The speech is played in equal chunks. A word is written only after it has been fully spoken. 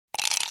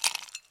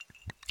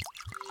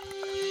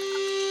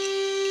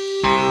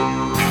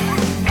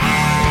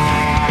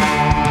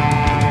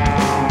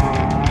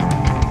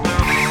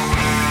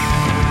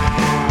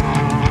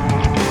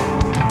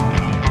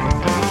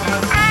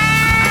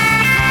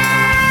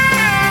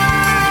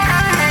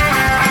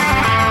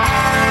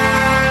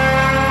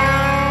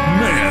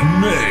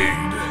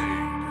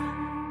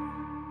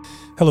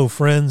Hello,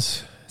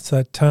 friends. It's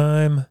that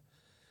time,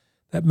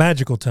 that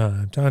magical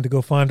time to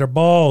go find our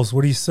balls.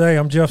 What do you say?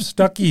 I'm Jeff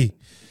Stuckey,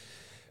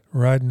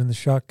 riding in the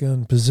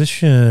shotgun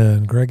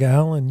position. Greg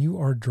Allen, you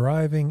are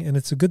driving, and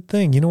it's a good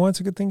thing. You know why it's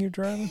a good thing you're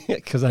driving?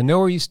 Because I know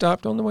where you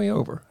stopped on the way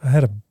over. I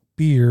had a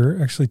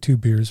beer, actually 2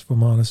 beers, if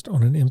I'm honest,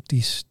 on an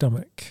empty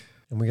stomach.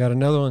 And we got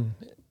another one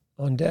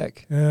on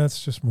deck. Yeah,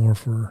 it's just more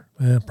for,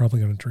 probably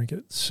going to drink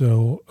it.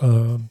 So,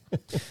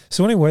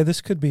 so anyway,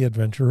 this could be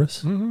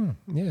adventurous.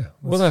 Mm-hmm. Yeah.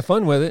 We'll have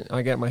fun with it.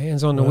 I got my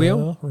hands on the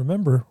wheel.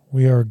 Remember,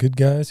 we are good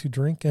guys who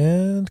drink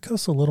and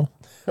cuss a little.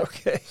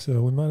 Okay.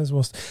 So we might as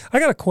well. I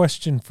got a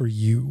question for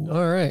you.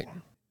 All right.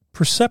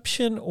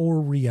 Perception or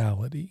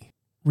reality?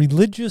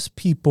 Religious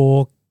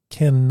people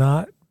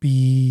cannot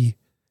be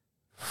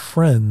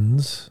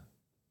friends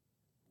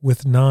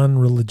with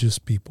non-religious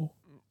people.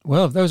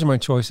 Well, if those are my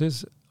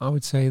choices, I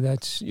would say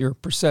that's your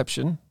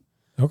perception.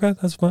 Okay,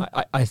 that's fine.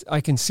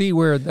 I can see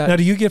where that... Now,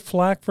 do you get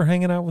flack for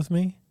hanging out with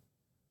me?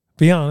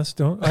 Be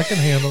honest. I can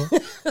handle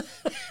it.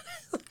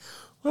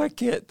 Well, I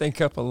can't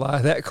think up a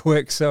lie that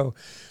quick, so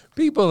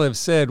people have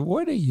said,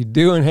 what are you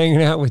doing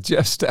hanging out with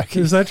Jeff Stuckey?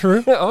 Is that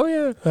true? Oh,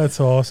 yeah. That's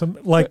awesome.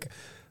 Like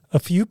a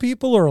few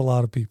people or a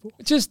lot of people?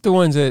 Just the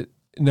ones that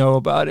know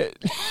about it.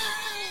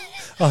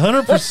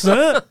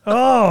 100%?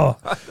 Oh,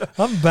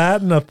 I'm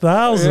batting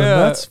 1,000. Yeah.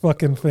 That's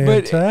fucking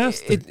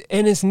fantastic.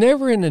 And it's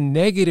never in a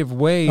negative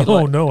way.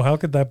 Oh, no. How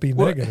could that be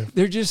negative?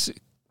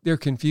 They're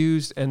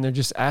confused, and they're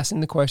just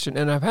asking the question.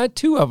 And I've had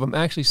 2 of them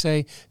actually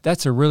say,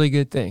 that's a really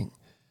good thing.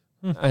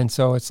 And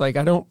so it's like,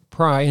 I don't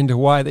pry into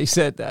why they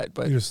said that,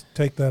 but you just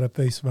take that at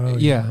face value.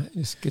 Yeah,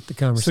 just get the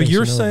conversation. So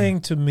you're over.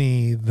 saying to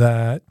me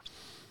that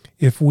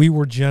if we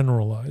were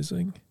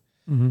generalizing,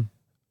 Mm-hmm.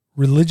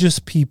 religious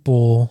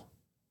people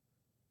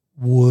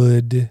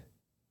would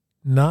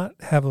not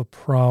have a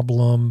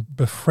problem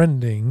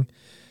befriending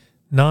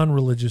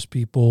non-religious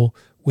people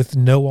with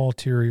no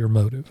ulterior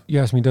motive. You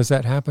asked me, does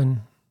that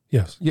happen?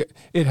 Yes. Yeah,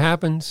 it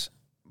happens,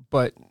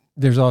 but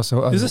there's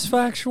also other. Is this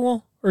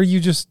factual, or are you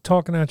just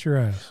talking out your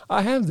ass?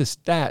 I have the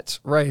stats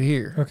right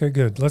here. Okay,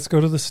 good. Let's go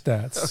to the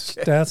stats.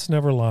 Okay. Stats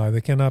never lie.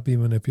 They cannot be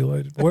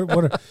manipulated.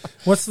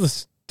 What's the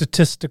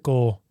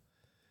statistical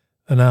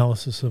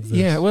analysis of this?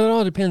 Yeah, well, it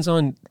all depends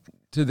on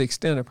to the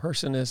extent a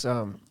person is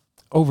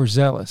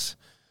overzealous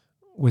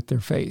with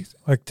their faith.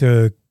 Like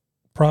to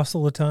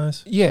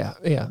proselytize? Yeah,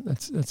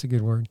 that's a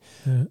good word.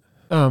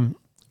 Yeah.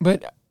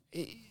 But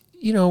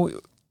you know,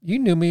 you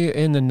knew me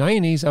in the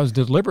 90s. I was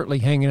deliberately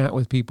hanging out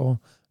with people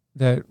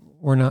that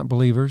were not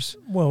believers.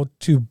 Well,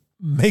 to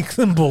make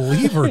them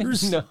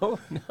believers. No.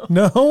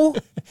 No?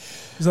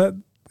 Is that,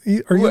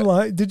 are you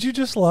lying? Did you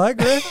just lie,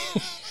 Greg?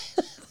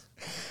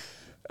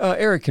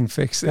 Eric can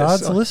fix this.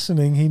 God's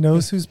listening. He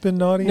knows who's been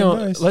naughty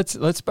and nice.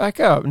 Let's back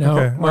up. Now,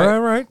 okay. All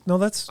right. No,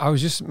 that's... I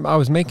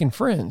was making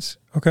friends.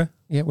 Okay.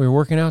 Yeah, we were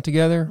working out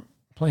together,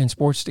 playing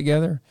sports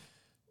together,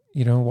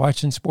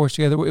 watching sports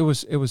together. It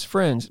was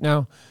friends.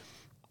 Now,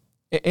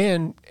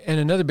 and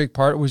another big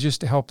part was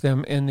just to help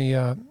them in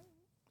the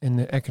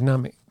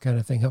economic kind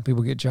of thing, help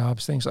people get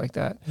jobs, things like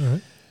that. All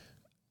right.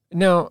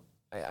 Now,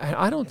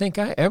 I don't think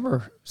I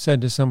ever said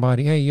to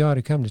somebody, "Hey, you ought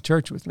to come to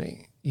church with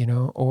me,"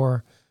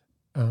 or,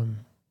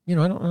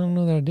 I don't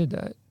know that I did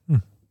that.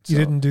 You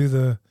didn't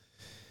do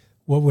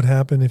what would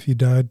happen if you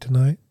died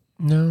tonight?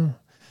 No.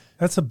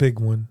 That's a big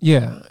one.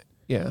 Yeah.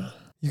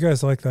 You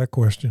guys like that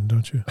question,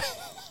 don't you?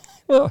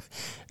 Well,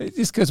 it's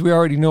just because we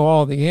already know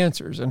all the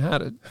answers and how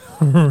to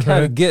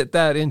kind of get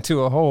that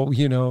into a hole,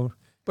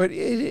 But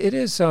it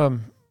is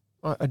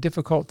a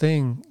difficult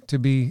thing to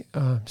be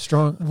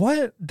strong.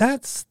 What?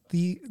 That's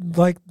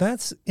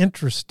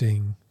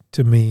interesting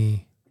to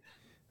me.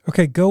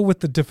 Okay, go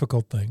with the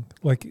difficult thing.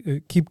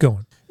 Keep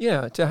going.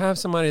 Yeah, to have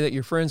somebody that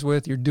you're friends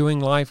with, you're doing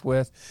life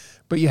with,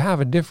 but you have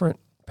a different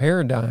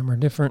paradigm or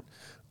different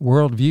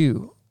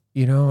worldview,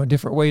 a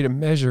different way to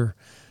measure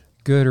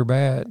good or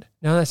bad.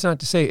 Now, that's not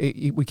to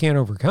say we can't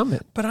overcome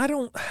it. But I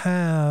don't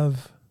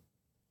have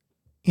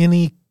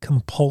any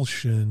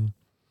compulsion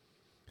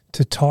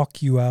to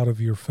talk you out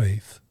of your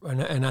faith.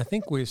 And I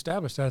think we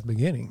established that at the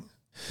beginning.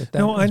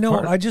 No, I know.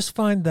 I just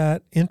find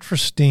that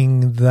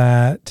interesting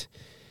that...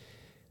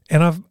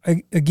 And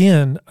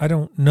I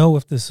don't know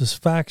if this is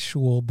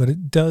factual, but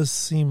it does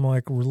seem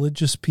like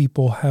religious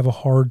people have a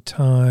hard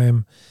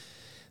time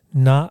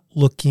not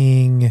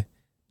looking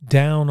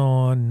down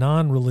on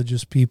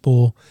non-religious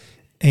people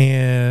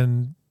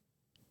and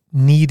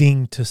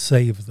needing to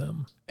save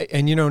them.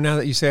 And, now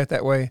that you say it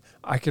that way,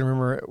 I can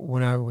remember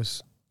when I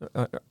was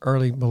an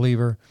early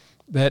believer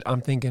that I'm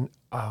thinking,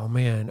 oh,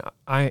 man,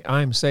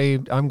 I'm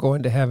saved. I'm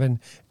going to heaven.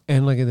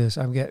 And look at this.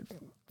 I've got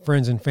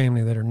friends and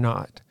family that are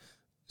not.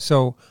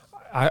 So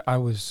I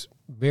was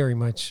very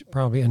much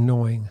probably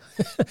annoying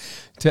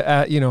to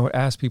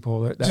ask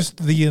people that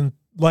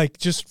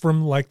just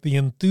from the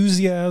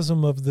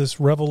enthusiasm of this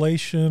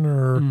revelation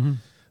or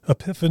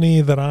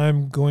epiphany that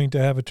I'm going to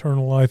have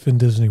eternal life in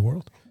Disney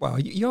World. Wow,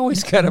 you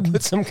always got to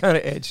put some kind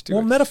of edge to it.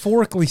 Well,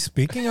 metaphorically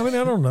speaking, I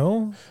don't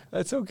know.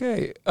 That's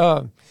okay.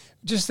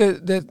 just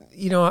that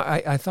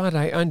I thought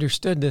I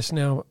understood this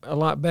now a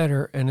lot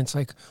better, and it's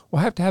like, well,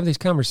 I have to have these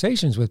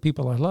conversations with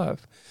people I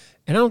love,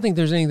 and I don't think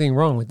there's anything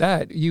wrong with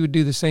that. You would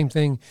do the same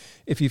thing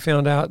if you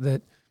found out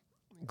that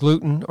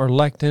gluten or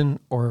lectin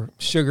or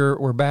sugar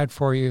were bad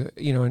for you,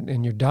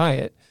 in your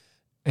diet,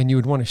 and you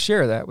would want to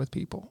share that with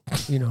people.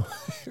 You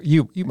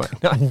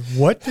might not.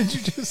 What did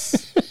you just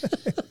say?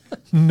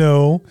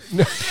 No.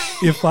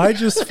 If I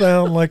just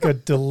found like a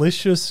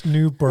delicious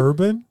new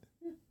bourbon,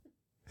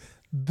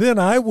 then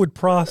I would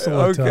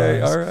proselytize.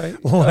 Okay, all right.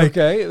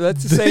 Okay,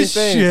 that's the same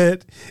thing.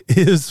 This shit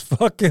is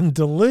fucking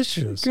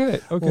delicious.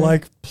 Good, okay.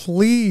 Like,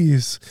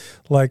 please,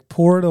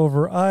 pour it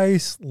over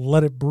ice,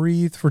 let it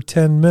breathe for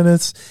 10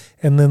 minutes,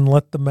 and then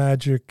let the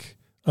magic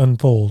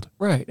unfold.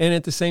 Right, and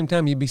at the same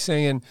time, you'd be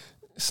saying,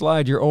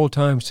 slide your old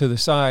times to the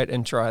side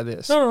and try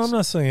this. No, I'm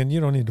not saying you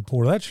don't need to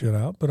pour that shit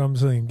out, but I'm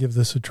saying give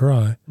this a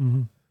try.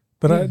 Mm-hmm.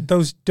 But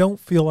those don't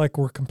feel like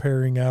we're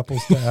comparing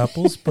apples to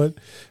apples, but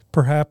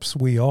perhaps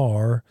we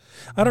are.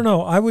 I don't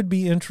know. I would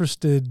be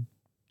interested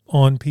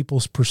on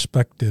people's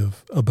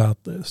perspective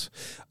about this.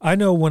 I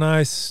know when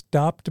I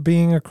stopped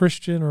being a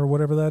Christian or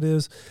whatever that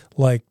is,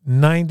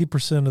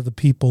 90% of the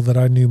people that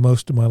I knew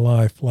most of my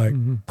life,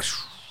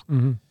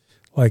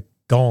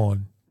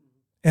 gone.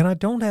 And I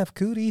don't have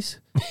cooties.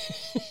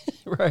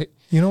 Right.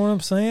 You know what I'm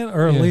saying?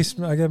 Or at least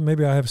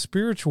maybe I have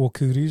spiritual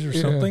cooties or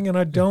something, and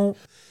I don't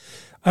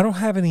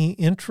have any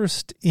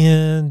interest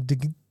in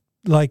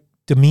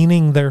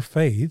demeaning their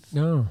faith.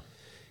 No.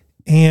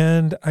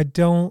 And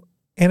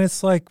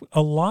it's like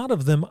a lot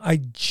of them, I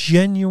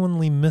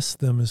genuinely miss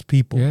them as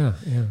people. Yeah,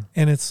 yeah.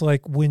 And it's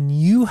like when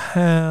you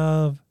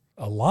have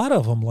a lot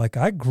of them,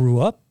 I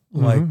grew up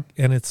and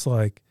it's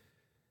like,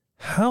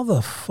 how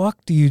the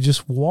fuck do you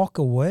just walk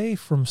away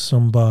from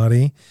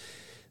somebody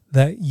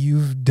that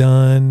you've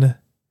done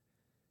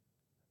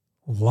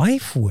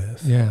life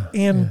with? Yeah.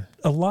 And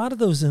a lot of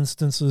those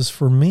instances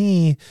for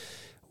me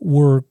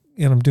were,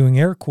 and I'm doing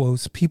air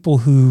quotes, people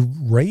who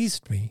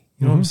raised me.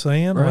 You know what I'm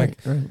saying? Right.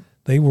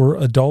 They were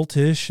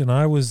adultish and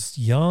I was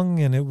young,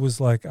 and it was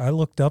like I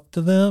looked up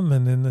to them,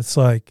 and then it's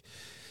like,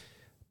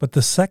 but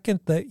the second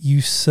that you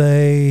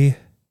say,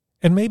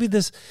 and maybe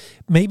this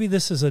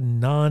is a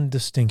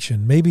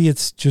non-distinction. Maybe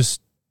it's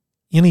just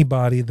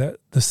anybody that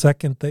the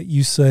second that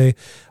you say,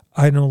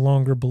 I no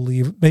longer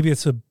believe, maybe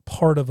it's a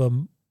part of a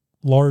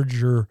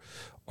larger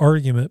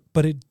argument,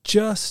 but it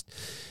just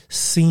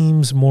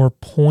seems more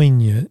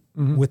poignant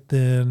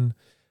within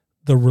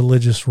the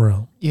religious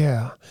realm.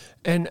 Yeah.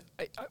 And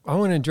I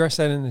want to address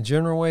that in the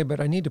general way, but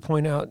I need to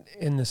point out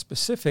in the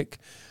specific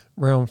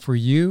realm for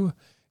you,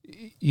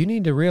 you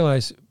need to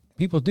realize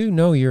people do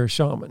know you're a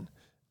shaman.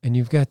 And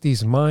you've got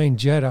these mind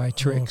Jedi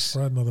tricks.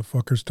 Oh, right,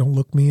 motherfuckers, don't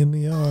look me in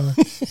the eye.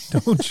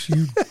 Don't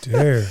you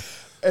dare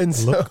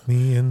look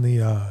me in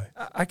the eye.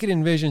 I could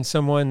envision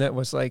someone that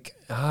was like,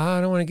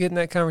 I don't want to get in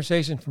that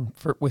conversation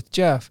with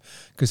Jeff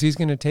because he's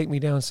going to take me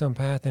down some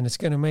path and it's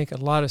going to make a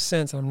lot of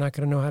sense. I'm not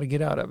going to know how to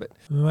get out of it.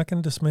 Well, I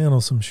can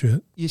dismantle some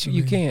shit. Yes,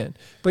 you can.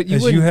 But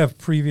you have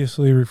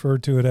previously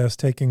referred to it as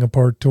taking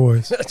apart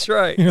toys. That's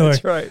right.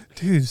 That's right.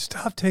 Dude,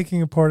 stop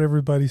taking apart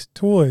everybody's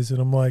toys. And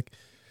I'm like,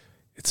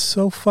 it's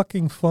so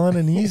fucking fun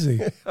and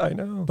easy. I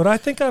know. But I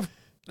think I've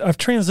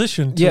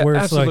transitioned to where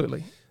it's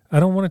absolutely. I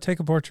don't want to take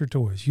apart your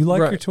toys. You like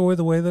your toy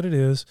the way that it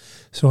is,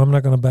 so I'm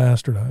not going to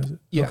bastardize it.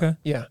 Yeah, okay?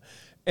 Yeah.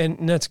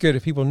 And that's good.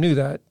 If people knew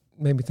that,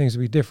 maybe things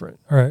would be different.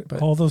 All right.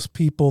 But all those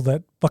people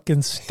that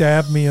fucking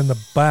stabbed me in the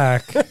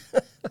back,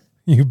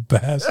 you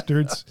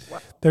bastards. Wow.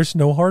 There's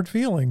no hard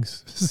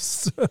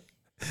feelings.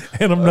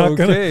 And I'm not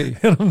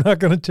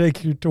gonna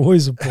take your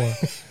toys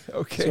apart.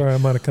 Okay. Sorry, I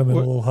might have come in a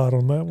little hot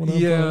on that one.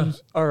 Yeah.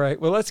 All right.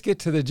 Well, let's get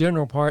to the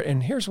general part.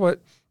 And here's what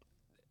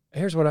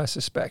I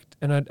suspect.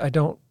 And I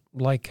don't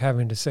like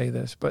having to say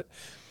this, but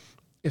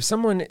if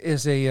someone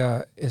is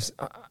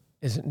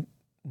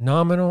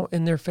nominal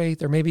in their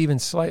faith, or maybe even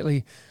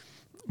slightly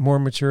more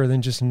mature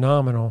than just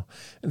nominal,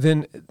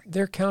 then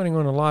they're counting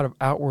on a lot of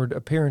outward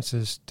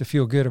appearances to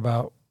feel good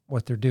about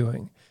what they're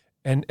doing,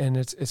 and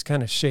it's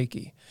kind of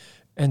shaky.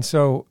 And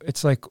so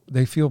it's like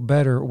they feel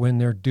better when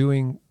they're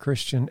doing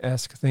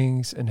Christian-esque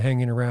things and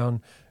hanging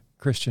around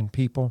Christian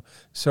people.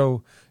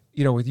 So,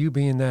 with you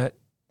being that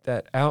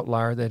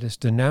outlier that has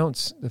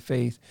denounced the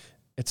faith,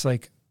 it's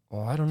like,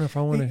 well, I don't know if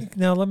I want to.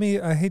 Now,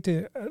 I hate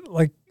to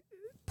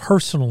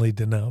personally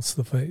denounce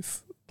the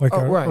faith.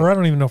 Or I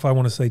don't even know if I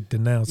want to say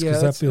denounce,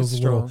 because that feels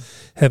a little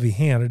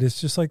heavy-handed.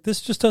 It's just like,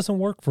 this just doesn't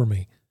work for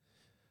me.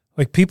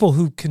 Like, people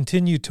who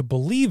continue to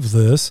believe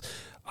this,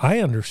 I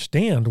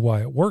understand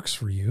why it works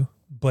for you,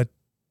 but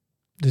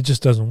it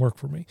just doesn't work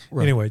for me.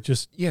 Right. Anyway,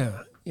 just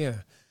yeah.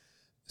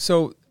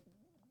 So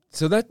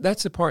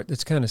that's the part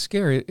that's kind of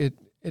scary.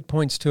 It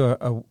points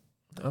to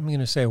I'm going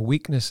to say a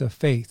weakness of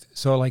faith.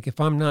 So like,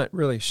 if I'm not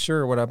really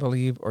sure what I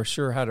believe or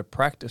sure how to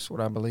practice what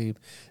I believe,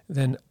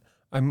 then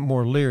I'm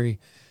more leery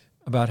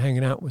about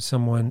hanging out with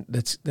someone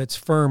that's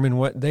firm in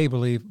what they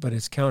believe, but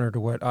it's counter to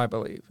what I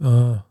believe.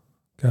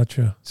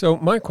 Gotcha. So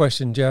my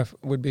question, Jeff,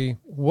 would be,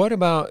 what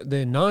about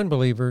the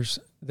non-believers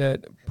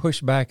that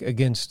push back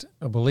against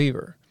a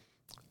believer?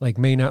 like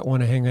may not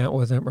want to hang out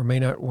with them, or may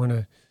not want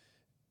to,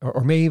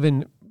 or may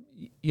even,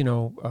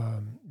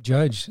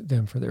 judge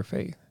them for their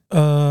faith?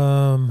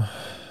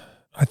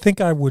 I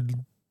think I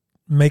would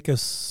make a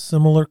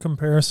similar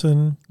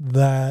comparison,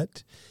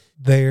 that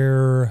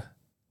they're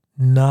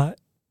not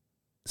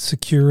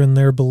secure in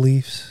their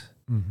beliefs,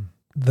 mm-hmm.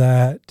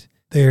 that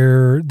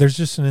there's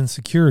just an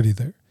insecurity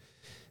there.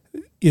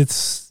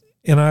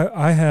 And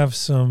I have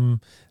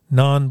some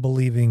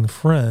non-believing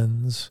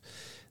friends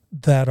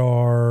that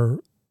are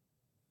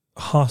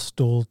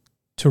hostile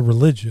to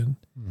religion,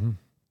 mm-hmm.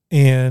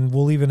 and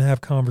we'll even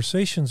have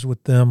conversations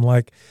with them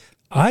like,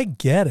 I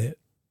get it,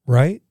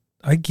 right?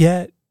 I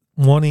get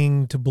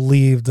wanting to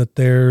believe that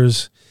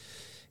there's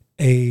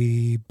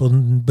a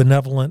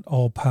benevolent,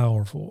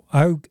 all-powerful.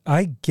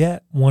 I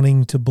get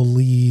wanting to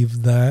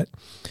believe that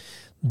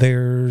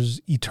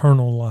there's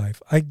eternal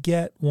life. I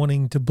get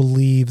wanting to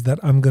believe that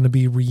I'm going to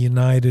be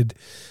reunited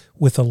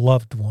with a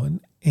loved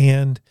one.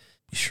 And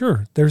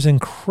sure, there's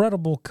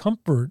incredible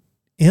comfort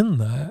in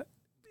that.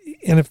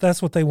 And if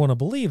that's what they want to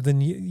believe,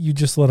 then you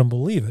just let them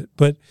believe it.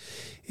 But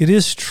it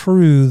is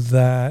true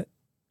that,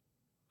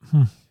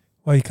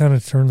 well, you kind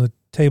of turn the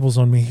tables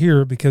on me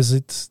here,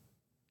 because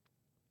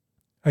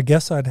I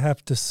guess I'd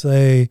have to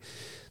say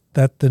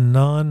that the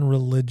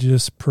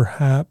non-religious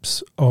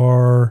perhaps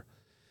are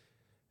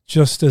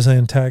just as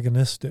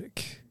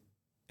antagonistic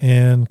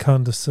and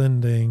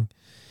condescending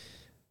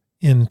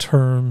in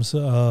terms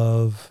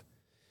of,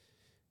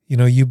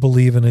 you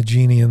believe in a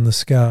genie in the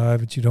sky,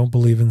 but you don't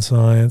believe in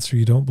science, or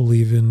you don't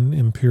believe in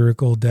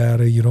empirical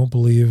data, you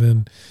believe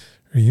in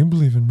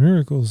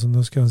miracles and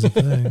those kinds of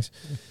things.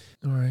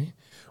 All right.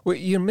 Well,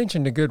 you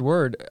mentioned a good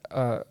word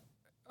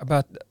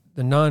about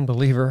the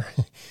non-believer,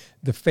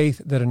 the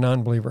faith that a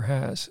non-believer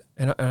has.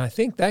 And I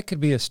think that could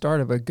be a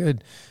start of a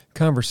good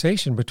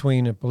conversation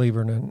between a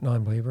believer and a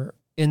non-believer,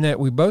 in that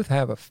we both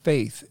have a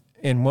faith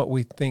in what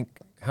we think,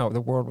 how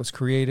the world was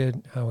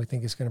created, how we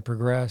think it's going to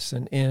progress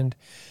and end.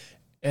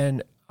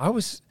 And I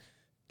was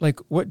like,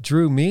 what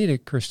drew me to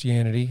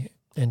Christianity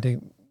and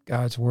to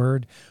God's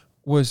word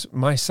was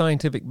my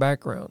scientific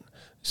background.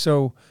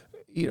 So,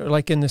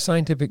 like in the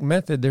scientific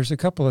method, there's a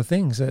couple of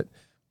things that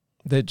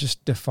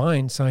just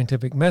define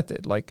scientific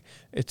method. Like,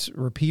 it's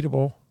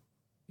repeatable,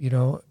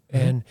 mm-hmm.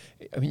 and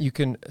I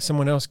mean,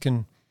 someone else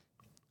can,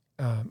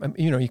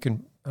 you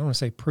can, I don't want to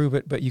say prove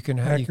it, but you can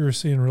have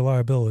accuracy and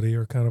reliability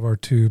are kind of our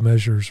two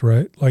measures,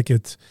 right? Like,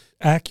 it's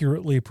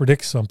accurately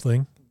predicts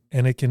something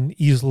and it can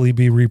easily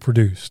be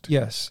reproduced.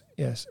 Yes.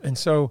 And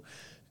so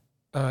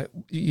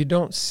you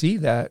don't see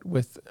that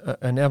with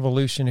an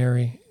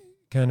evolutionary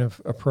kind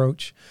of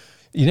approach.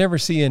 You never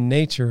see in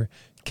nature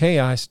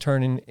chaos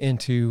turning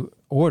into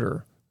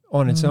order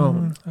on its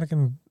own. I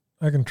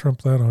can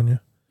trump that on you.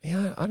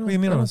 Yeah, I don't. What do you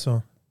mean on its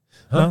own?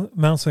 Huh?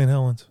 Mount St.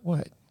 Helens.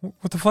 What?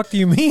 What the fuck do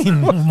you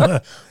mean?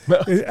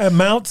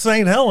 Mount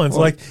St. Helens,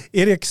 like,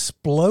 it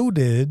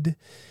exploded.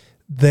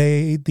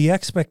 The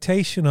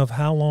expectation of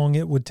how long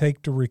it would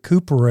take to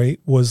recuperate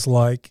was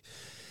like,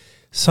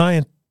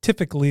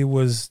 scientifically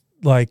was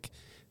like,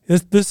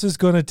 this is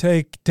going to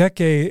take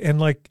decades, and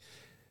like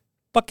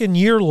fucking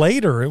year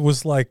later, it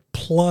was like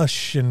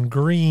plush and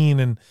green,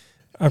 and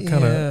I'm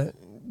kind of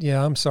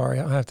I'm sorry,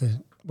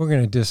 we're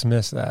going to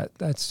dismiss that.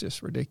 That's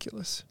just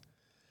ridiculous.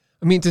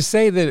 I mean, to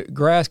say that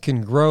grass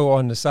can grow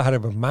on the side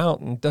of a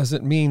mountain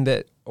doesn't mean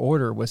that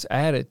order was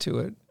added to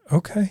it.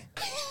 Okay.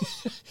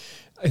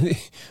 I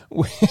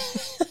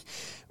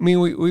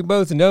mean, we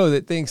both know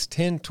that things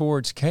tend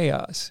towards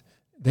chaos.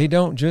 They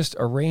don't just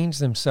arrange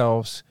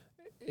themselves.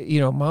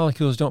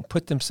 Molecules don't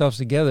put themselves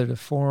together to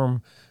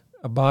form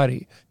a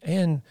body.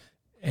 And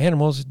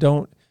animals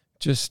don't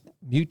just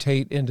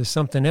mutate into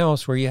something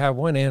else where you have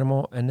one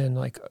animal and then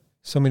like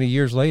so many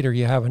years later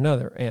you have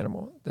another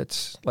animal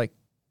that's like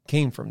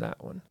came from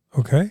that one.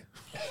 Okay.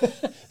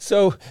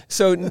 So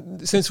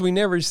since we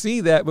never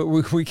see that, but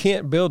we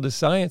can't build a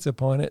science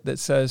upon it that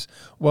says,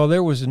 well,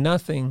 there was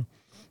nothing,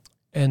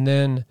 and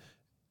then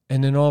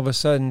all of a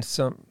sudden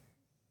some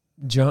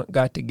junk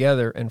got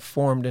together and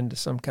formed into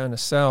some kind of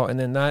cell, and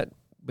then that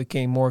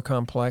became more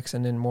complex,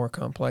 and then more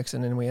complex,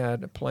 and then we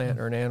had a plant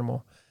or an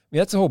animal. I mean,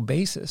 that's the whole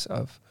basis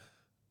of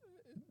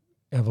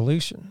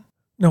evolution.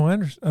 No, I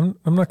understand.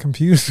 I'm not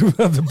confused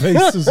about the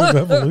basis of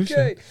evolution.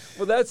 Okay.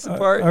 Well, that's the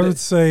part.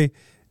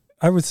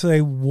 I would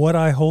say what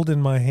I hold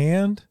in my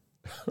hand,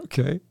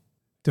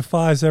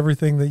 defies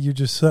everything that you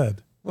just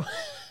said.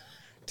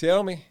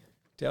 Tell me.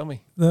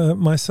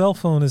 My cell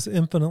phone is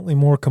infinitely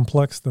more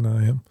complex than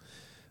I am.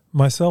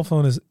 My cell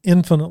phone is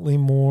infinitely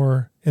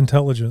more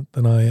intelligent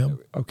than I am.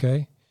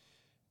 Okay.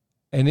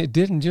 And it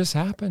didn't just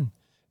happen.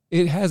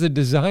 It has a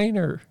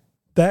designer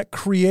that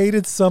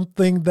created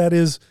something that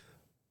is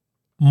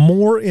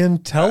more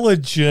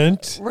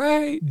intelligent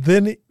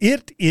than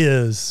it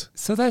is.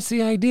 So that's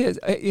the idea.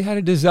 It had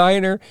a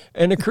designer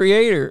and a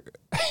creator.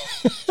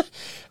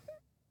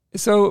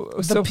 So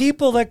the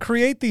people that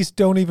create these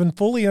don't even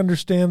fully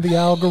understand the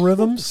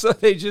algorithms. So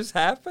they just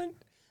happen?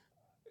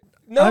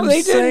 No, I'm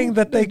they saying didn't.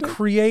 That they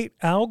create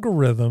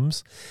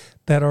algorithms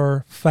that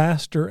are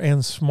faster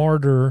and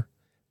smarter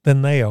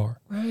than they are.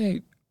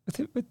 Right.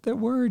 With the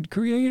word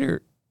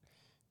creator.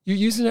 You're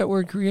using that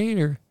word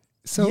creator.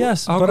 So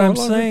yes, but I'm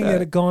saying it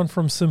had gone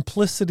from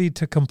simplicity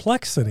to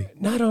complexity.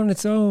 Not on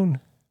its own.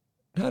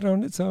 Not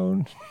on its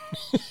own.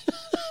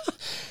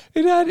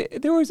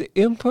 There was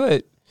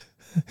input.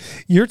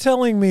 You're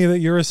telling me that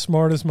you're as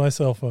smart as my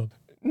cell phone.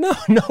 No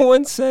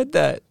one said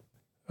that.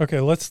 Okay,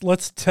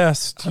 let's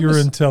test your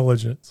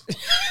intelligence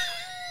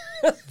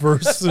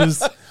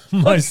versus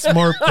my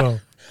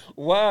smartphone.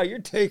 Wow, you're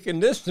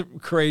taking this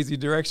crazy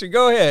direction.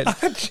 Go ahead.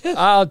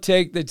 I'll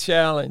take the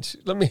challenge.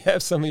 Let me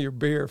have some of your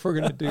beer if we're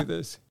going to do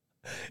this.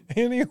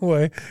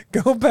 Anyway,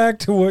 go back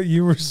to what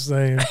you were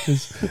saying,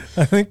 because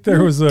I think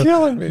there was a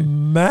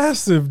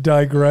massive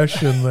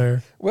digression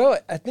there. Well,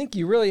 I think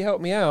you really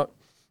helped me out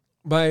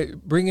by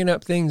bringing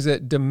up things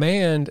that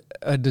demand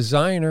a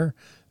designer,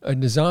 a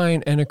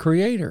design, and a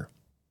creator.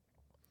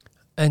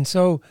 And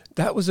so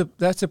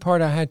that's the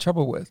part I had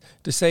trouble with,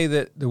 to say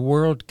that the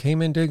world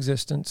came into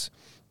existence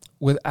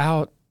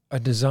without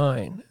a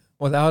design,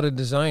 without a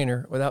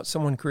designer, without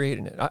someone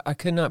creating it. I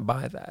could not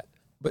buy that.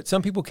 But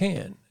some people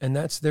can, and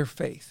that's their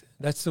faith.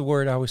 That's the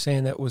word I was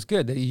saying that was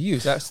good that you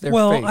used. That's their faith.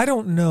 Well, I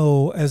don't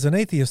know. As an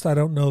atheist, I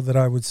don't know that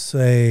I would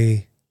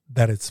say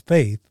that it's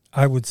faith.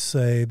 I would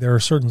say there are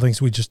certain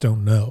things we just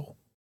don't know.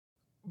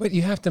 But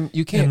you have to.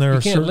 You can't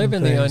live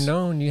in the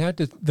unknown. You have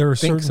to. There are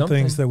think certain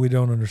things that we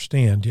don't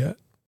understand yet.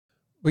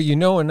 But you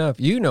know enough.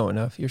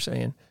 You're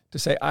saying, to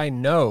say, I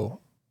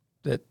know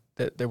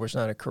that there was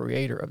not a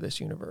creator of this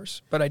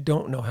universe, but I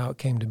don't know how it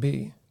came to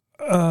be.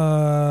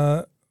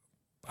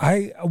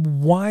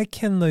 Why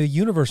can the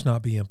universe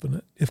not be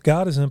infinite? If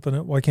God is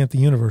infinite, why can't the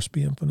universe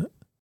be infinite?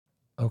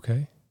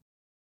 Okay.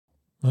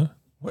 Huh?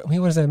 What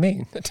does that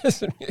mean? That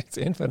doesn't mean it's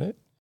infinite.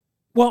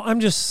 Well, I'm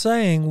just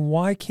saying,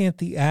 why can't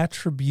the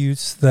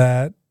attributes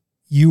that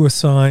you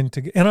assign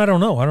to, and I don't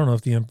know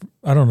if the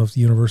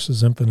universe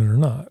is infinite or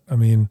not. I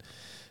mean,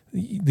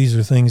 these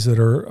are things that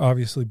are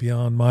obviously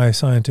beyond my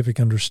scientific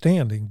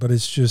understanding, but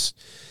it's just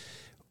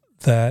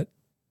that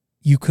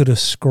you could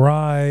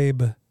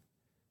ascribe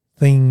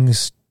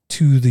things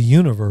to the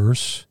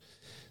universe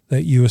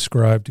that you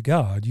ascribe to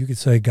God. You could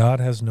say God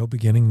has no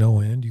beginning,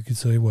 no end. You could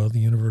say, well, the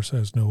universe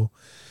has no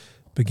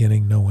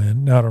beginning, no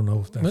end. Now, I don't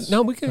know if that's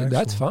we could.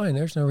 That's fine.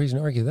 There's no reason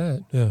to argue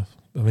that. Yeah,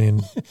 I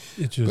mean,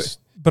 it just.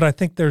 but I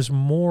think there's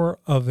more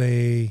of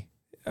a.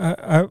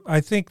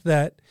 I think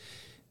that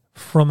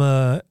from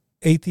a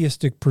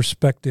atheistic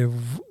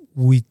perspective,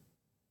 we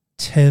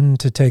tend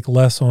to take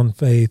less on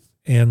faith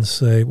and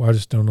say, "Well, I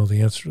just don't know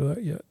the answer to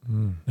that yet."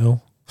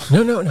 No.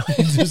 No. I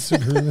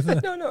disagree with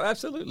that. No,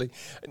 absolutely.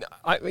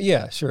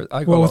 Yeah, sure.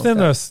 Well,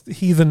 within us,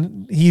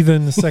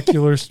 heathen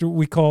secularists,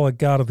 we call it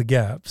God of the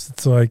gaps.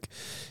 It's like,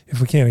 if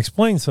we can't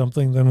explain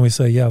something, then we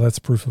say, yeah, that's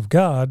proof of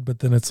God. But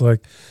then it's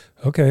like,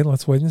 okay,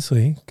 let's wait and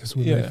see, because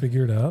we may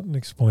figure it out and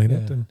explain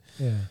it.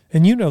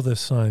 And you know this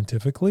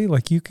scientifically.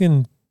 Like, you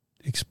can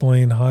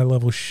explain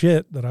high-level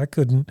shit that I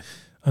couldn't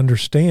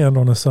understand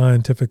on a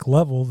scientific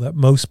level that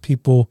most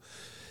people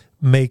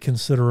may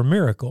consider a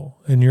miracle,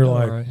 and you're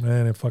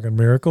man, a fucking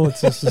miracle.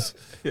 It's just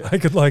I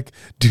could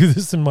do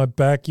this in my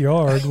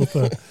backyard with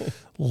a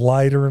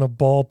lighter and a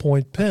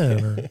ballpoint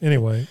pen. Or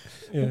anyway,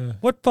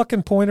 what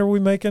fucking point are we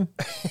making?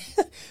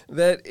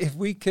 That if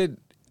we could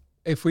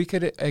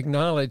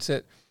acknowledge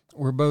that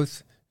we're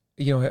both,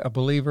 a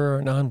believer or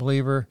a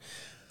non-believer,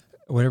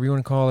 whatever you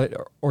want to call it,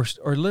 or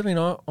living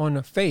on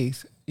a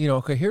faith.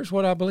 Okay, here's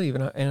what I believe,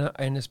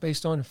 and it's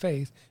based on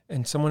faith,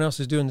 and someone else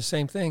is doing the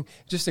same thing.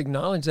 Just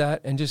acknowledge that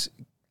and just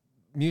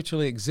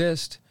mutually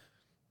exist,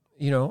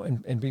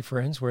 and be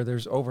friends where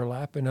there's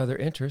overlap in other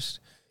interests.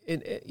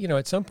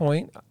 At some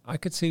point, I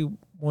could see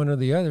one or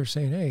the other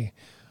saying, hey,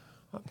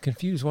 I'm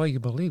confused why you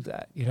believe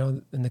that,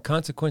 and the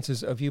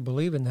consequences of you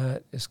believing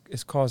that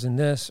is causing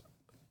this,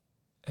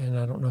 and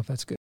I don't know if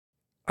that's good.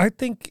 I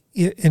think,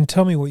 and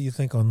tell me what you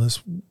think on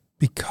this,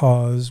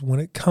 because when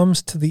it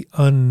comes to the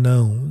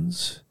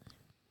unknowns,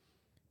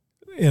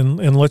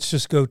 and let's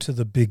just go to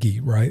the biggie,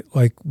 right?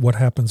 Like, what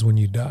happens when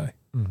you die?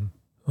 Mm-hmm.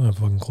 I don't have a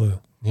fucking clue.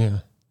 Yeah.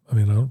 I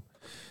mean,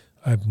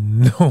 I have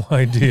no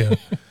idea.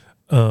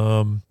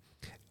 And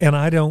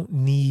I don't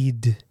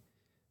need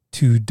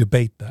to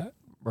debate that.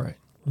 Right.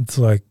 It's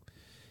like,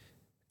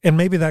 and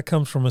maybe that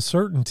comes from a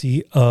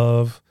certainty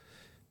of,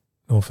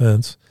 no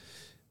offense,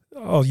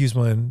 I'll use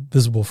my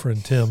invisible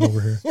friend Tim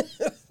over here.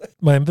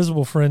 My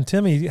invisible friend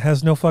Timmy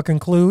has no fucking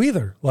clue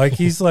either. Like,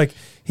 he's like,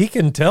 he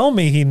can tell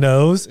me he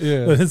knows,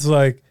 but it's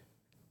like,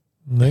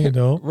 no, you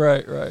don't.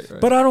 Right.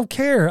 But I don't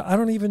care. I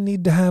don't even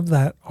need to have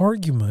that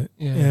argument.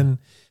 Yeah. And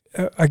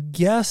I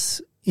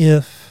guess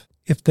if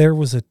there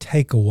was a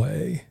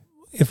takeaway,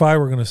 if I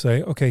were going to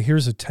say, okay,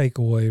 here's a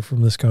takeaway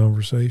from this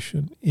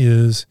conversation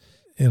is,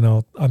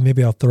 and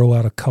maybe I'll throw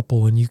out a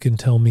couple and you can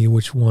tell me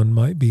which one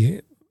might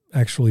be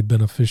actually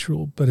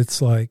beneficial, but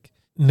it's like,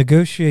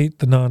 negotiate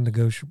the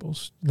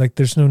non-negotiables. Like,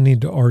 there's no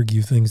need to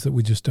argue things that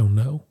we just don't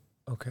know.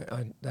 Okay,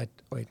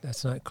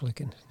 that's not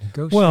clicking.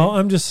 Negotiate. Well,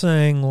 I'm just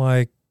saying,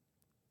 like,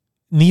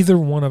 neither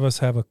one of us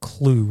have a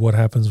clue what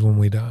happens when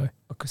we die.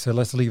 Okay, so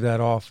let's leave that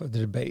off of the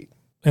debate.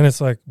 And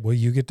it's like, well,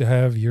 you get to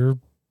have your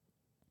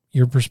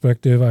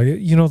perspective.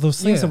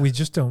 Those things that we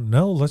just don't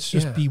know. Let's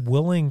just be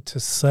willing to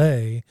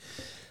say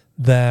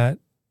that,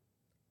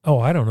 oh,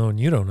 I don't know and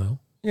you don't know.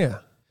 Yeah.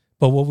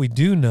 But what we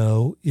do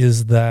know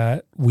is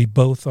that we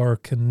both are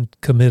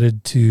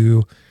committed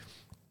to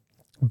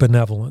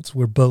benevolence.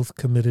 We're both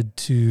committed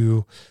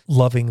to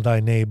loving thy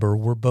neighbor.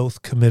 We're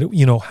both committed,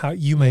 how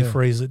you may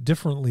phrase it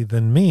differently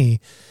than me,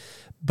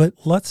 but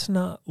let's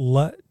not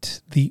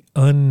let the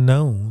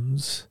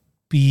unknowns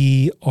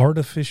be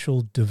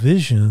artificial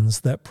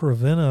divisions that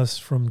prevent us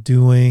from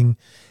doing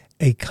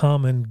a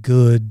common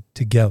good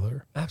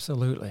together.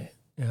 Absolutely.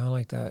 Yeah, I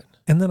like that.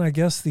 And then I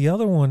guess the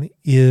other one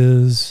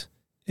is,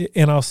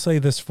 and I'll say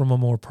this from a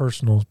more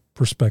personal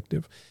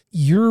perspective,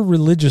 your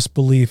religious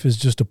belief is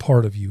just a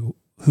part of you,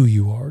 who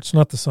you are. It's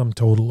not the sum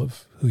total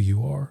of who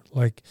you are.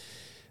 Like,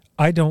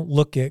 I don't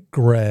look at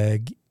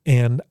Greg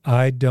and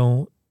I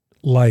don't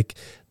like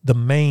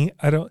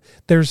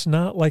there's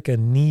not like a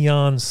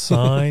neon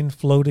sign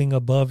floating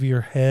above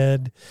your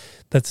head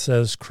that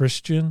says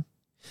Christian.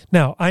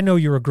 Now, I know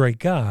you're a great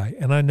guy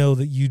and I know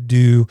that you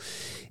do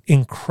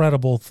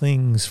incredible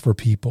things for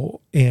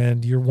people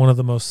and you're one of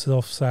the most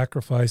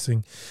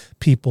self-sacrificing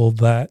people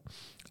that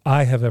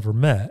I have ever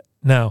met.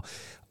 Now,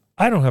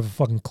 I don't have a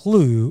fucking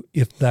clue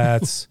if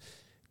that's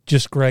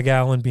just Greg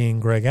Allen being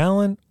Greg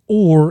Allen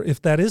or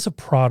if that is a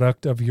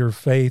product of your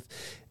faith.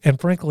 And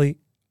frankly,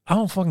 I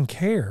don't fucking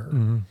care.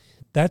 Mm-hmm.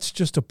 That's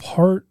just a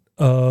part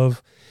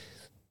of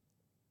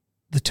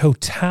the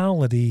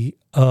totality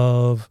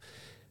of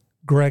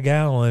Greg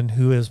Allen,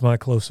 who is my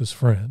closest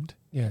friend.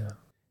 Yeah.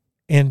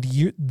 And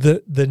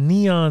the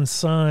neon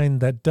sign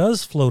that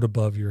does float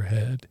above your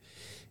head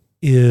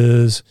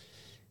is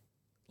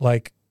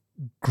like,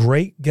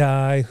 great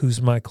guy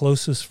who's my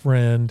closest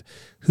friend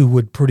who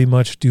would pretty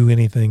much do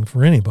anything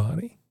for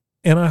anybody.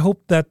 And I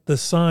hope that the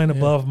sign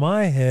above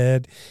my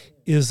head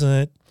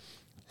isn't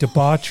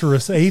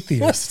debaucherous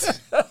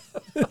atheist.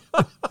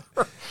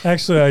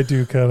 Actually, I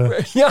do kind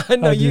of. Yeah, I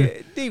know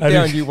deep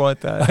down you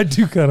want that. I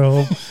do kind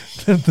of hope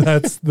that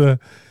that's the.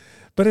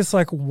 But it's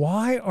like,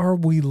 why are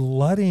we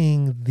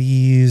letting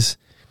these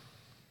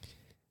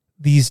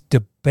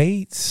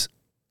debates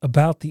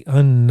about the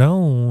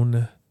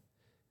unknown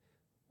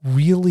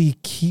really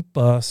keep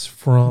us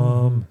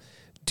from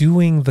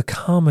doing the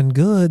common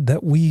good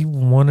that we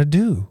want to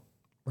do?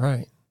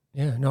 Right.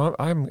 Yeah. No,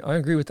 I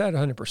agree with that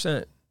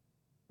 100%.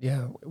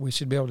 Yeah, we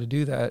should be able to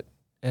do that.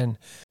 And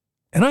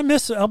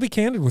I'll be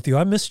candid with you,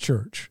 I miss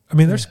church. I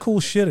mean, there's cool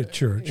shit at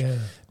church. Yeah.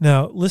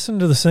 Now, listen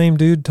to the same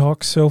dude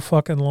talk so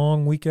fucking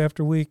long week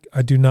after week.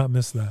 I do not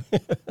miss that.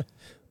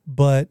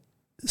 But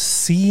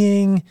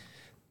seeing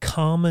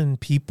common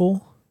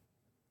people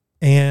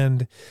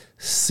and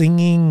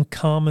singing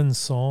common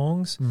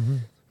songs,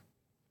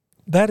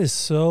 that is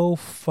so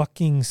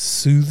fucking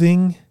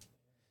soothing.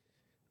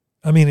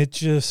 I mean, it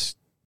just,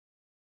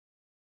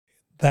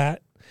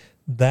 that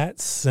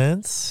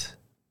sense.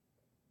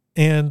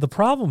 And the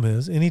problem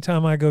is,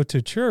 anytime I go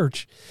to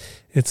church,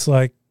 it's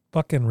like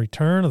fucking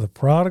Return of the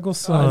Prodigal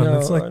Son.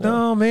 It's like,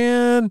 no,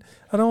 man,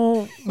 I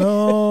don't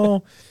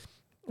know.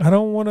 I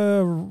don't want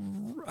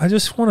to, I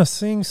just want to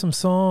sing some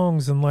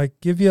songs and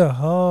like give you a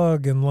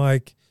hug and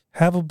like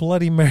have a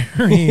Bloody Mary.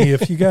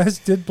 If you guys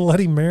did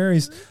Bloody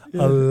Marys,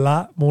 a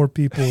lot more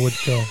people would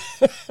come.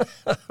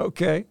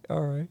 Okay.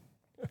 All right.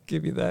 I'll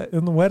give you that.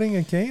 In the wedding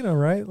at Cana,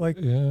 right? Like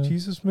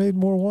Jesus made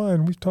more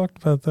wine. We've talked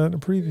about that in a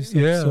previous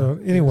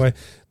episode. Anyway,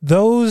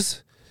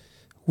 those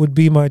would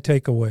be my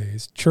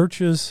takeaways.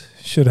 Churches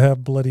should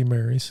have Bloody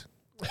Marys.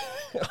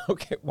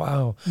 Okay.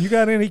 Wow. You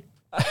got any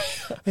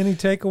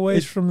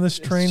takeaways from this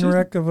train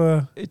wreck of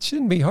a... It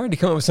shouldn't be hard to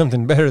come up with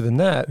something better than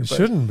that. It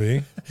shouldn't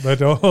be. But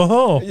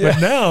but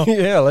now...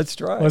 Yeah, let's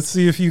try. Let's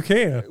see if you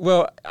can.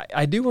 Well,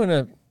 I do want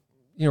to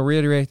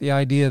reiterate the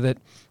idea that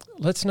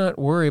let's not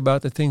worry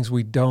about the things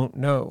we don't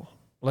know.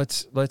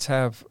 Let's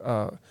have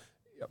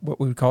what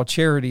we would call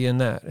charity in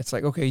that. It's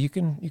like, okay, you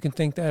can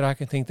think that, I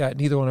can think that.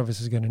 Neither one of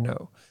us is going to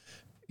know,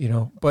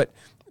 But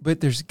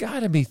there's got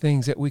to be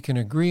things that we can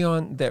agree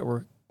on, that we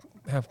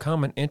have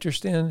common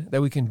interest in,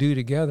 that we can do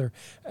together,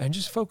 and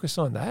just focus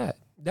on that.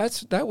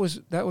 That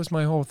was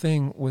my whole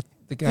thing with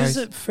the guys. Is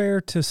it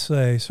fair to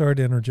say? Sorry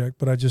to interject,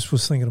 but I just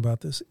was thinking about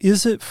this.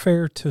 Is it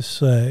fair to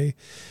say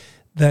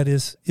that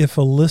is, if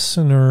a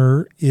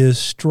listener is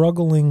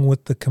struggling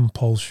with the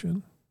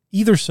compulsion,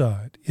 either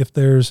side, if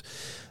there's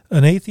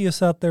an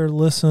atheist out there,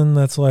 listen,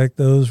 that's like,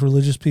 those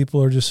religious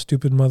people are just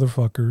stupid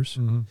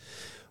motherfuckers,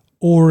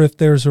 or if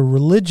there's a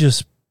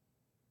religious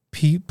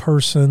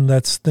person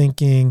that's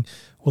thinking,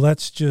 well,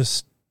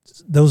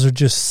 those are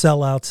just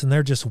sellouts and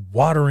they're just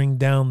watering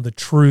down the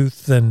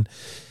truth, and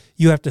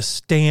you have to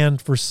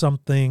stand for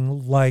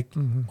something, like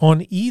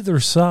on either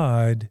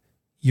side,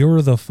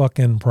 you're the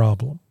fucking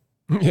problem.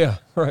 Yeah,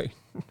 right.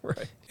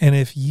 And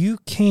if you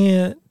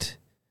can't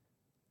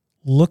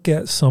look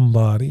at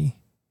somebody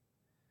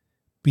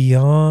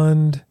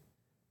beyond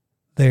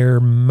their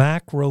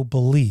macro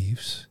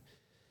beliefs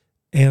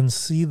and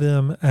see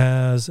them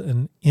as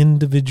an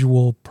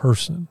individual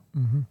person,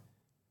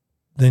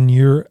 then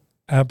you're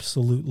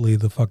absolutely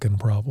the fucking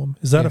problem.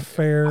 Is that a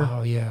fair?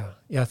 Oh, yeah.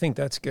 Yeah, I think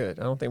that's good.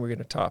 I don't think we're going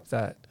to top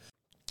that.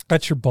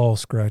 That's your ball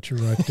scratcher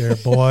right there,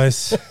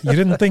 boys. You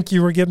didn't think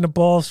you were getting a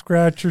ball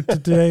scratcher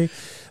today,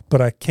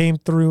 but I came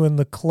through in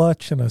the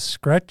clutch and I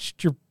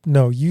scratched your...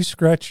 No, you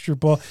scratched your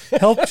ball.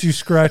 Helped you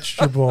scratch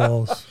your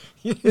balls.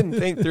 You didn't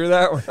think through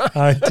that one.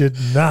 I did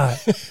not.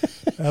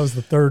 That was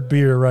the third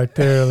beer right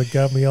there that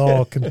got me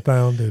all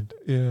confounded.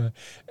 Yeah.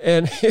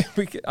 And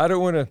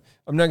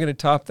I'm not going to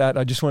top that.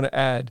 I just want to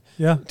add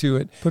to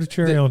it. Put a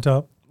cherry on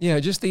top. Yeah,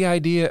 just the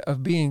idea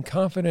of being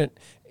confident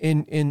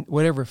in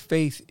whatever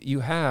faith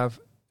you have,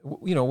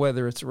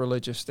 whether it's a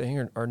religious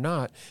thing or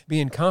not,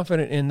 being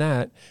confident in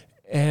that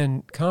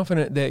and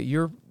confident that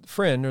your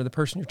friend or the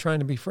person you're trying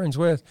to be friends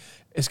with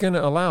is going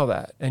to allow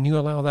that, and you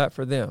allow that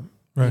for them.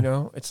 Right.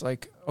 It's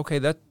like, okay,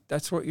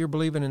 that's what you're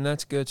believing, and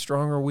that's good,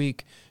 strong or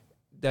weak,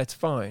 that's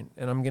fine.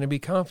 And I'm going to be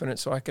confident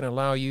so I can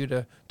allow you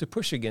to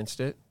push against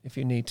it if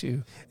you need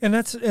to. And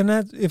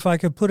that, if I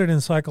could put it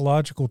in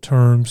psychological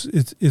terms,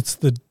 it's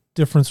the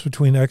difference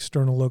between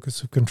external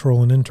locus of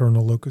control and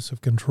internal locus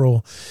of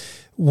control.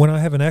 When I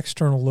have an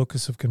external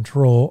locus of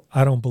control,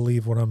 I don't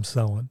believe what I'm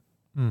selling.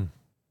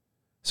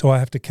 So I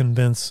have to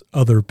convince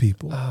other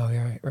people. Oh,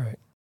 yeah, right.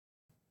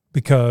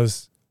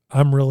 Because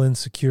I'm real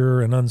insecure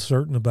and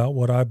uncertain about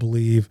what I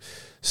believe.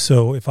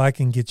 So if I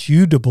can get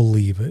you to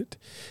believe it,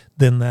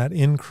 then that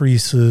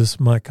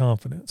increases my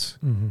confidence.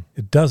 Mm-hmm.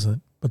 It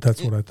doesn't, but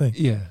that's what I think.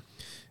 Yeah.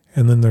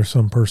 And then there's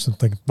some person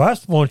thinking,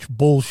 that's a bunch of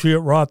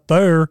bullshit right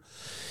there.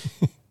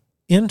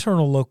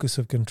 Internal locus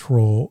of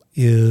control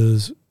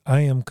is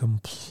I am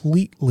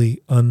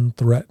completely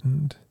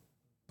unthreatened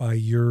by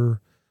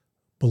your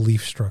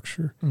belief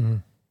structure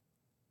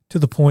to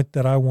the point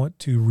that I want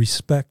to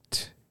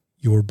respect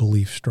your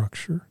belief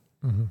structure.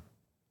 Mm-hmm.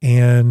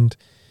 And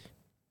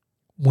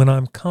when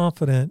I'm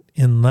confident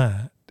in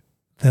that,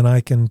 then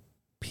I can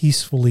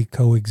peacefully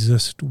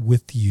coexist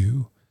with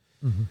you,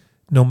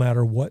 no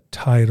matter what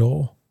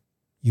title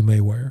you may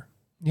wear.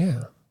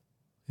 Yeah.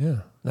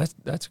 Yeah.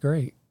 That's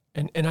great.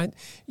 And I,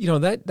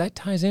 that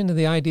ties into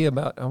the idea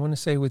about, I want to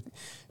say with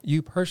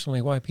you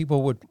personally, why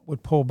people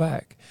would pull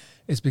back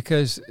is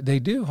because they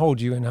do hold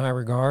you in high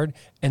regard,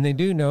 and they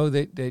do know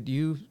that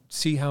you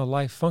see how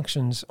life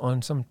functions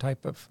on some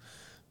type of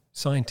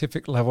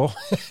scientific level.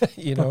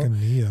 Fucking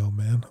Neo,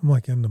 man. I'm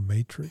like in the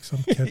Matrix.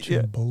 I'm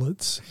catching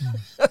bullets.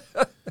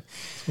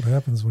 That's what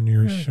happens when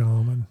you're a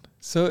shaman.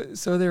 So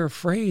they're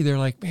afraid. They're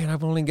like, man,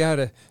 I've only got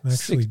to. I'm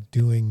actually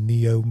doing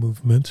Neo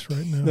movements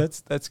right now.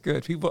 That's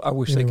good. People, I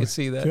wish they could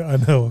see that. I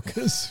know,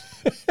 because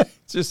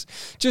just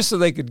so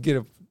they could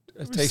get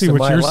a taste see of what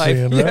my you're life.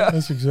 Saying, right? Yeah.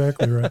 That's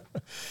exactly right.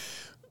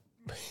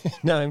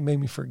 Now it made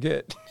me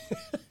forget.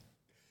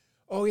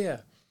 Oh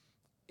yeah,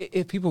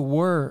 if people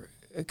were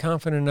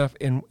confident enough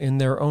in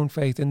their own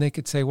faith, and they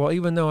could say, well,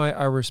 even though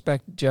I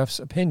respect Jeff's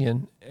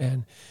opinion,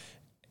 and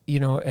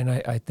and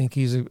I think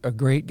he's a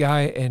great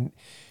guy, and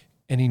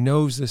he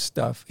knows this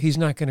stuff, he's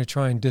not going to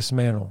try and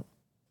dismantle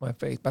my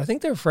faith. But I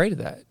think they're afraid of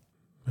that.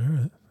 All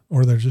right.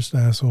 Or they're just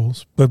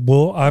assholes. But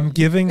I'm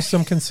giving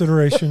some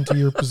consideration to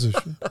your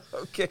position.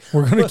 Okay.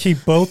 We're going to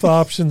keep both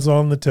options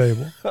on the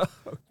table.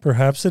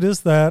 Perhaps it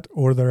is that,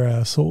 or they're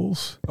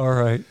assholes. All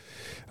right.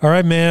 All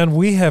right, man.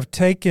 We have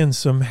taken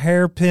some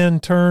hairpin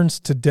turns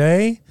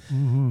today.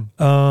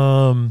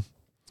 Mm-hmm.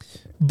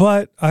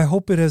 But I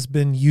hope it has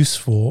been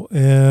useful,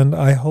 and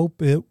I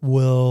hope it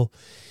will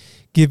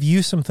give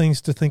you some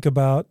things to think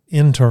about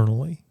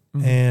internally,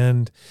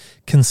 and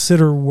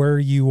consider where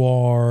you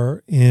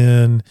are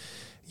in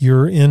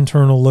your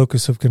internal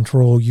locus of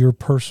control, your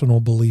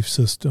personal belief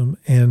system,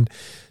 and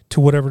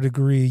to whatever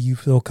degree you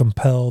feel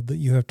compelled that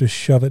you have to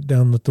shove it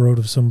down the throat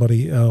of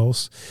somebody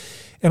else.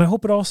 And I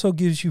hope it also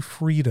gives you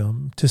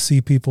freedom to see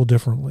people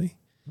differently.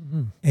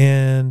 Mm-hmm.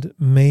 And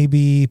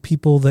maybe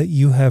people that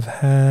you have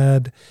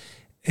had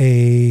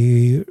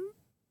a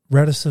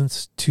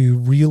reticence to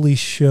really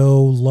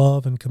show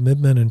love and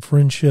commitment and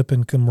friendship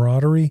and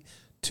camaraderie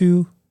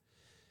to,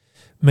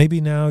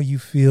 maybe now you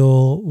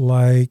feel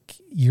like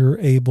you're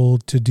able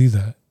to do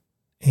that.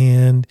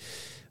 And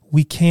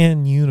we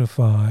can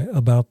unify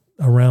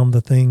around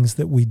the things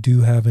that we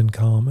do have in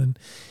common.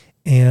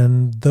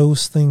 And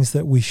those things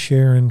that we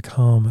share in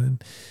common,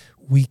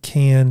 we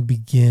can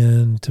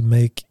begin to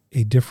make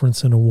a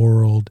difference in a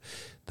world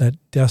that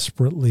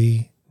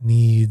desperately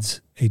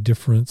needs a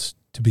difference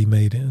to be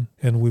made in.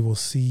 And we will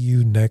see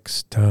you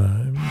next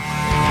time.